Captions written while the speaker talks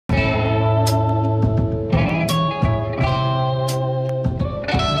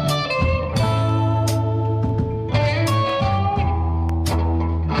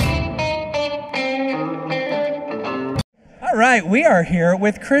right, we are here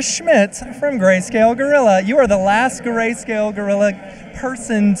with Chris Schmidt from Grayscale Gorilla. You are the last Grayscale Gorilla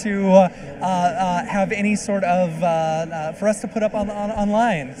person to have any sort of, for us to put up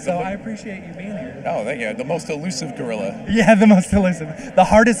online. So I appreciate you being here. Oh, thank you. The most elusive gorilla. Yeah, the most elusive. The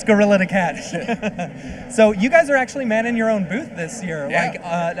hardest gorilla to catch. So you guys are actually manning your own booth this year,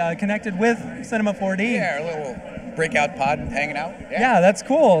 like connected with Cinema 4D. Yeah, our little breakout pod hanging out. Yeah, that's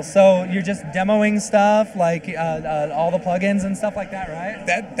cool. So you're just demoing stuff, like all the plugins and stuff like that, right?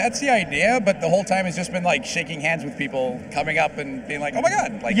 That's the idea, but the whole time has just been like shaking hands with people, coming up and being like, "Oh my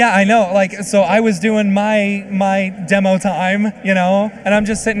god!" Like, yeah, I know. Like, so I was doing my demo time, you know, and I'm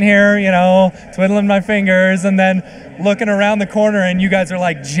just sitting here, you know, twiddling my fingers, and then looking around the corner, and you guys are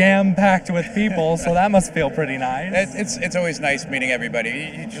like jam packed with people. So that must feel pretty nice. It's always nice meeting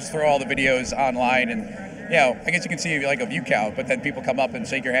everybody. You just throw all the videos online and. You know, I guess you can see like a view count, but then people come up and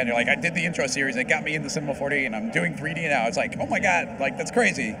shake your hand. You're like, I did the intro series. It got me into Cinema 4D, and I'm doing 3D now. It's like, oh my god, like that's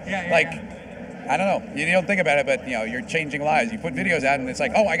crazy. I don't know. You don't think about it, but you know, you're changing lives. You put videos out, and it's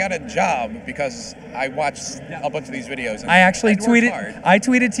like, oh, I got a job because I watched a bunch of these videos. And I actually tweeted. I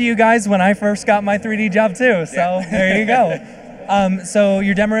tweeted to you guys when I first got my 3D job too. So there you go. So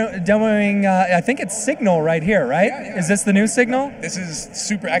you're demoing, I think it's Signal right here, right? Yeah. Is this the new Signal? This is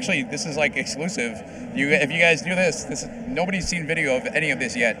super, actually, this is like exclusive. If you guys do this nobody's seen video of any of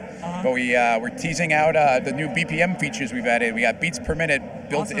this yet, but we're teasing out the new BPM features we've added. We got beats per minute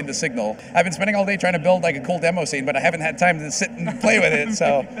built into Signal. I've been spending all day trying to build like a cool demo scene, but I haven't had time to sit and play with it,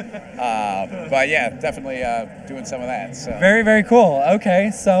 so, but yeah, definitely doing some of that. So. Very, very cool.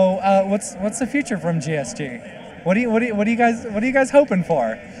 Okay, so what's the future from GSG? What are you guys hoping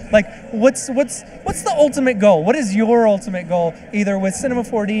for? Like, what's the ultimate goal? What is your ultimate goal, either with Cinema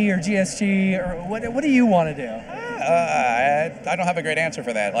 4D or GSG, or what do you want to do? I don't have a great answer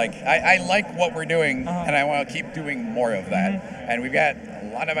for that. Like, I like what we're doing, and I want to keep doing more of that. And we've got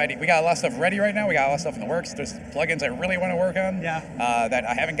a lot of ideas. We got a lot of stuff ready right now. We got a lot of stuff in the works. There's plugins I really want to work on that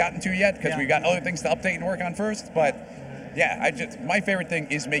I haven't gotten to yet because we've got other things to update and work on first. But yeah, my favorite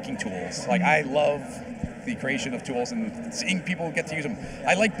thing is making tools. Like, I love the creation of tools and seeing people get to use them.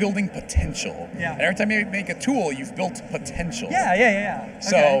 I like building potential. Yeah. And every time you make a tool, you've built potential. Yeah.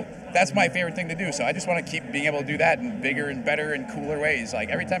 So that's my favorite thing to do. So I just want to keep being able to do that in bigger and better and cooler ways. Like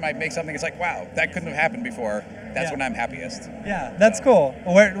every time I make something, it's like, wow, that couldn't have happened before. That's when I'm happiest. Yeah, that's cool.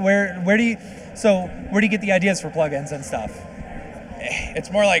 Where do you get the ideas for plugins and stuff?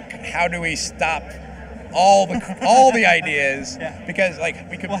 It's more like, how do we stop all the ideas? Because like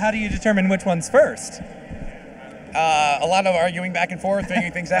we could. Well, how do you determine which one's first? A lot of arguing back and forth,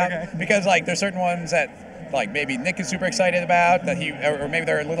 figuring things out. Because like there's certain ones that like maybe Nick is super excited about that or maybe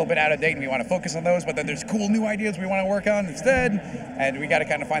they're a little bit out of date and we want to focus on those. But then there's cool new ideas we want to work on instead, and we got to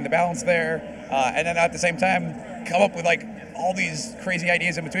kind of find the balance there. And then at the same time, come up with like all these crazy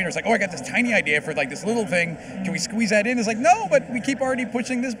ideas in between. It's like, oh, I got this tiny idea for like this little thing. Can we squeeze that in? It's like, no, but we keep already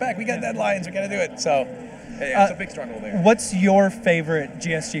pushing this back. We got deadlines. We got to do it. So. Yeah, it's a big struggle there. What's your favorite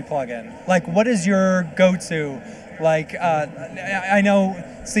GSG plugin? Like, what is your go-to? Like, I know,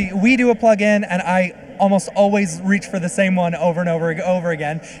 see, we do a plugin, and I almost always reach for the same one over and over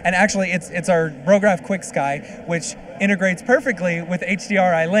again. And actually, it's our BroGraph Quick Sky, which integrates perfectly with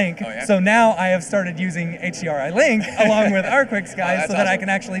HDRI Link. So now I have started using HDRI Link along with our Quick Sky so that I can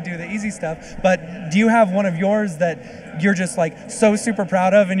actually do the easy stuff. But do you have one of yours that you're just like so super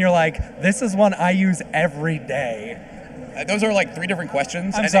proud of and you're like, this is one I use every day? Those are like three different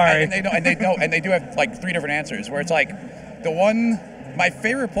questions. I'm sorry. And they do have like three different answers where it's like my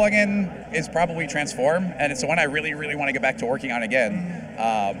favorite plugin is probably Transform, and it's the one I really, really want to get back to working on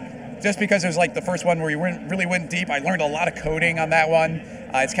again. Just because it was like the first one where you really went deep. I learned a lot of coding on that one.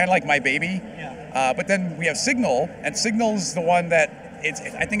 It's kind of like my baby. But then we have Signal, and Signal's the one that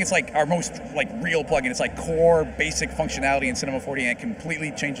I think it's like our most like real plugin. It's like core basic functionality in Cinema 4D, and it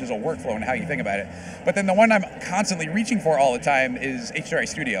completely changes a workflow and how you think about it. But then the one I'm constantly reaching for all the time is HDRI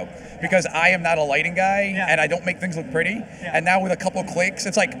Studio, because I am not a lighting guy and I don't make things look pretty. And now with a couple clicks,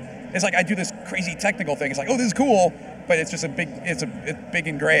 it's like I do this crazy technical thing. It's like, oh, this is cool, but it's just it's big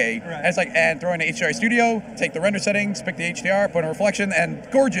and gray. And it's like, and throw in the HDRI Studio, take the render settings, pick the HDR, put in a reflection, and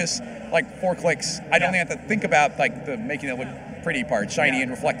gorgeous, like 4 clicks. I don't even have to think about like the making it look pretty part, shiny and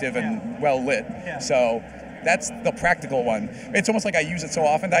reflective and well lit. So that's the practical one. It's almost like I use it so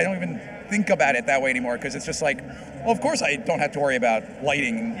often that I don't even think about it that way anymore, because it's just like, well, of course I don't have to worry about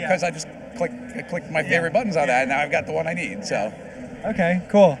lighting because I just click my favorite buttons on that, and now I've got the one I need. So okay,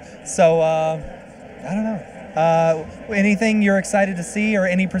 cool. So I don't know, anything you're excited to see, or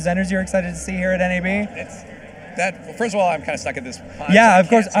any presenters you're excited to see here at NAB? that first of all, I'm kind of stuck at this pod, Yeah, so of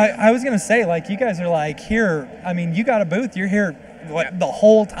course. can't see I was gonna say, like, you guys are like here. I mean, you got a booth. You're here the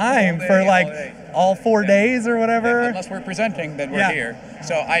whole time Whole day, for like all day. all 4 days or whatever. Unless we're presenting, then we're here.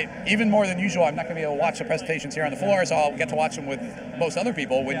 So even more than usual, I'm not going to be able to watch the presentations here on the floor, so I'll get to watch them with most other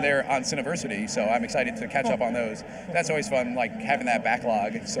people when they're on Cineversity. So I'm excited to catch up on those. That's always fun, like having that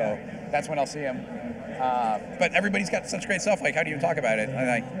backlog. So that's when I'll see them. But everybody's got such great stuff. Like, how do you talk about it? And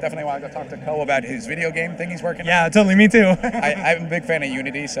I definitely want to go talk to Co about his video game thing he's working on. Yeah, totally. Me too. I'm a big fan of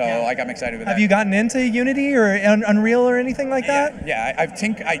Unity, so like I'm excited with that. Have you gotten into Unity or Unreal or anything like that? Yeah,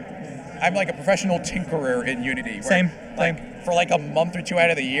 I'm like a professional tinkerer in Unity. Same. For like a month or two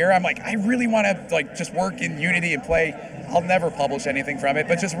out of the year, I'm like, I really want to like just work in Unity and play. I'll never publish anything from it,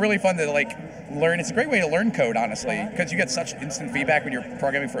 but just really fun to like learn. It's a great way to learn code, honestly, because you get such instant feedback when you're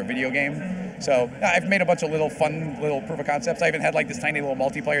programming for a video game. So I've made a bunch of fun little proof of concepts. I even had like this tiny little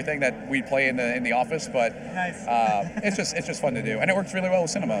multiplayer thing that we'd play in the office, but it's just fun to do, and it works really well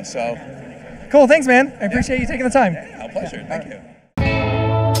with cinema. So cool. Thanks, man. I appreciate you taking the time. Yeah, a pleasure. Thank you.